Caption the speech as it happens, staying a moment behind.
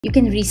You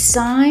can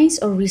resize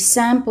or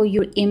resample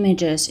your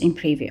images in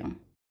preview.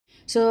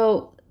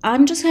 So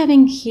I'm just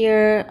having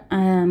here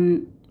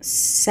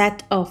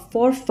set of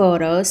 4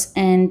 photos,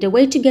 and the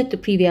way to get to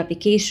preview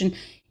application,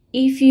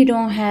 if you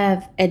don't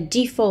have a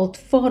default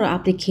photo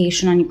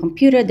application on your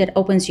computer that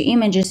opens your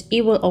images,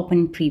 it will open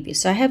in preview.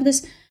 So I have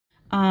this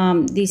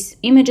these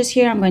images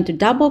here. I'm going to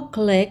double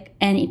click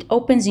and it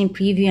opens in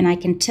preview, and I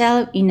can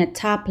tell in the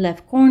top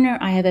left corner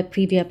I have a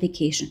preview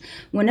application.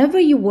 Whenever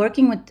you're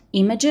working with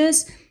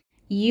images,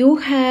 you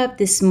have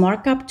this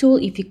markup tool.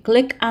 If you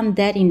click on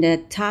that in the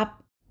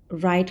top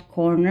right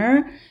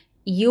corner,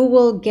 you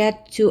will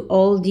get to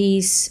all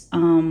these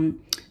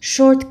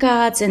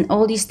shortcuts and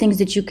all these things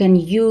that you can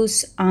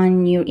use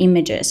on your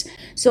images.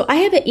 So I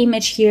have an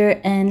image here,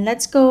 and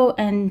let's go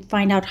and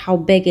find out how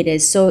big it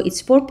is. So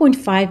it's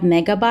 4.5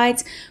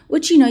 megabytes,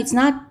 which, it's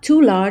not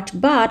too large,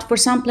 but for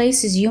some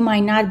places you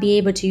might not be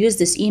able to use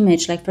this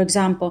image. Like for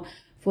example,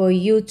 for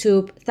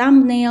YouTube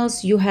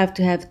thumbnails, you have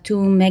to have 2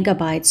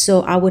 megabytes.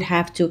 So I would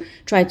have to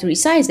try to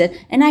resize it,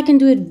 and I can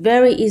do it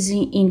very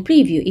easy in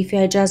preview. If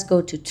I just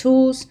go to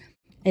Tools,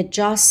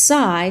 Adjust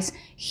Size,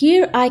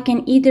 here I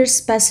can either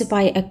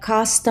specify a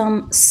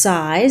custom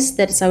size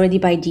that is already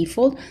by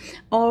default,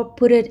 or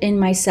put it in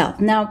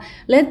myself. Now,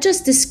 let's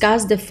just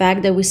discuss the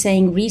fact that we're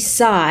saying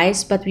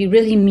resize, but we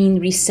really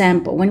mean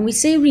resample. When we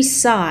say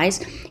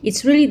resize,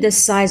 it's really the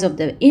size of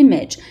the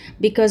image,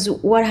 because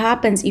what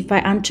happens if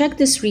I uncheck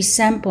this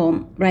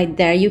resample right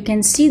there, you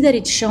can see that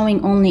it's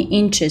showing only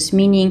inches,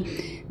 meaning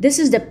this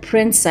is the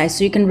print size.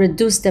 So you can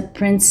reduce the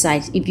print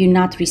size if you're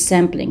not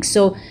resampling.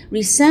 So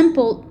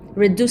resample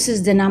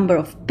reduces the number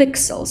of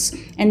pixels,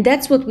 and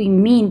that's what we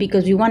mean,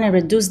 because we want to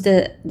reduce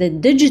the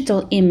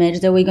digital image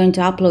that we're going to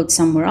upload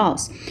somewhere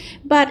else.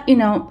 But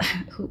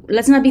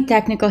let's not be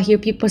technical here.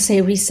 People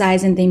say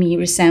resize and they mean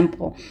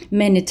resample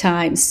many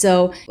times,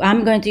 so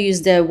I'm going to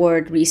use the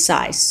word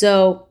resize.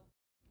 So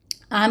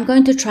I'm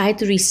going to try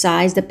to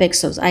resize the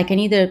pixels. I can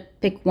either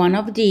pick one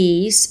of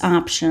these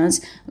options.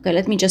 Okay,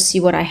 let me just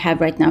see what I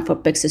have right now for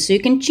pixels. So you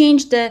can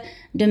change the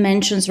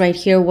dimensions right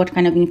here, what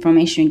kind of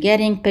information you're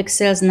getting.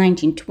 Pixels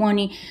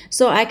 1920.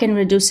 So I can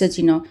reduce it,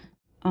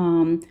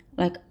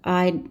 like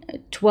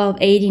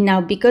 1280. Now,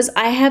 because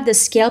I have the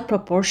scale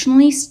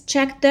proportionally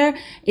checked there,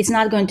 it's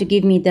not going to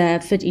give me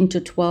the fit into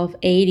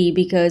 1280,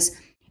 because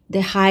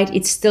the height,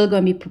 it's still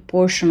going to be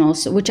proportional,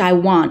 so which I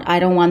want. I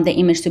don't want the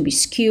image to be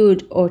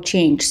skewed or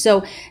changed.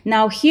 So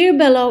now here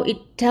below,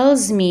 it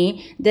tells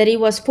me that it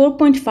was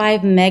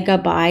 4.5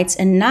 megabytes,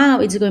 and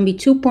now it's going to be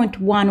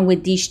 2.1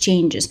 with these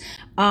changes.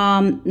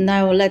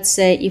 Now let's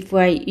say if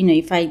I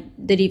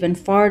did even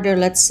farther,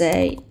 let's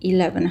say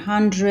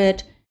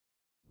 1100,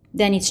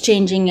 then it's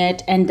changing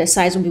it, and the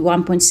size will be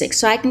 1.6.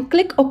 So I can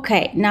click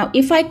OK. Now,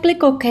 if I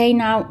click OK,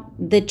 now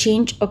the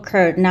change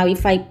occurred. Now,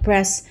 if I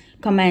press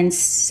Command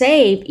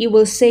Save, it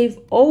will save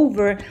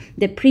over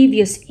the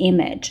previous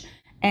image.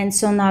 And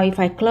so now if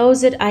I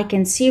close it, I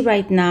can see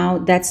right now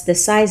that's the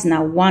size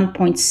now,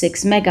 1.6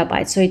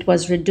 megabytes. So it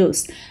was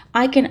reduced.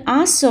 I can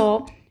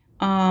also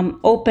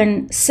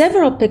open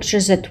several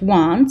pictures at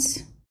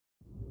once.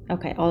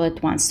 Okay, all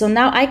at once. So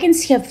now I can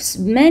have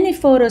many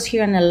photos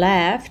here on the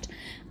left.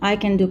 I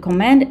can do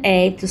Command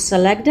A to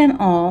select them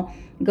all,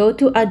 go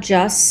to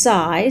Adjust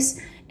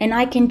Size, and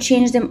I can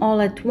change them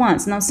all at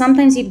once. Now,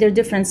 sometimes if they're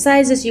different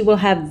sizes, you will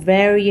have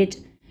varied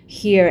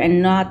here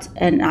and not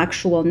an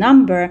actual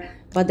number,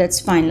 but that's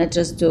fine. Let's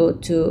just do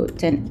to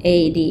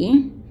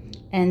 1080,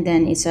 and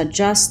then it's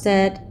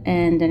adjusted,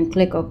 and then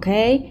click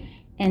OK,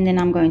 and then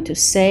I'm going to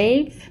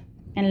save,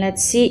 and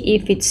let's see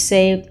if it's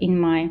saved in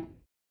my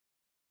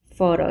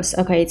photos.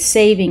 Okay, it's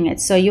saving it.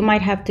 So you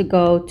might have to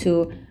go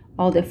to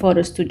all the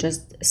photos to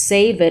just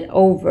save it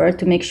over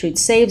to make sure it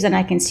saves, and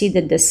I can see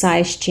that the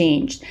size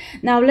changed.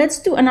 Now let's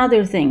do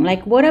another thing.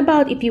 Like, what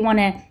about if you want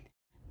to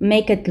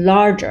make it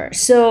larger?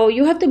 So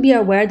you have to be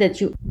aware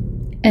that you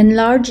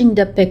enlarging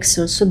the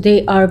pixels so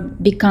they are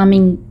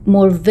becoming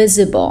more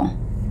visible.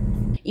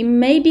 It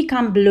may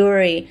become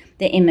blurry,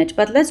 the image,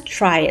 but let's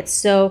try it.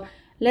 So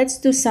let's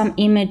do some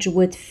image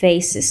with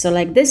faces. So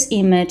like this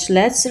image,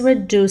 let's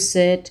reduce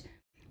it.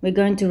 We're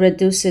going to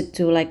reduce it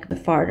to like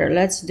farther.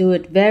 Let's do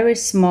it very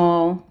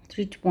small,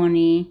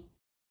 320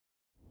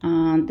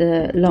 on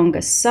the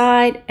longest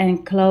side,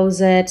 and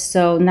close it.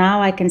 So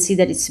now I can see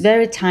that it's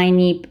very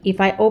tiny. If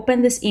I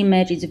open this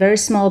image, it's very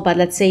small, but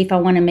let's say if I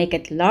want to make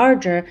it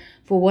larger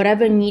for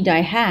whatever need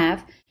I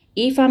have,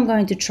 if I'm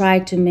going to try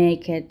to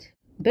make it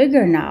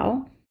bigger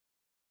now,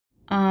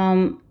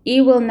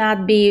 it will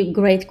not be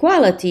great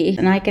quality.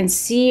 And I can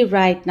see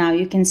right now,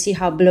 you can see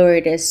how blurry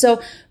it is.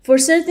 So for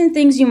certain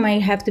things, you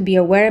might have to be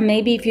aware.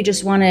 Maybe if you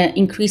just want to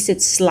increase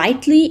it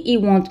slightly,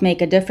 it won't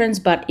make a difference.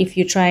 But if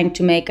you're trying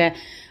to make a,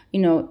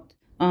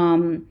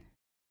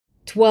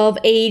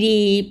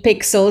 1280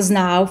 pixels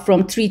now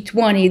from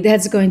 320,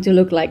 that's going to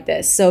look like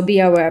this. So be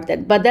aware of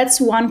that. But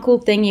that's one cool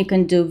thing you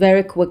can do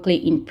very quickly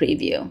in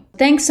preview.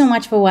 Thanks so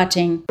much for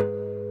watching.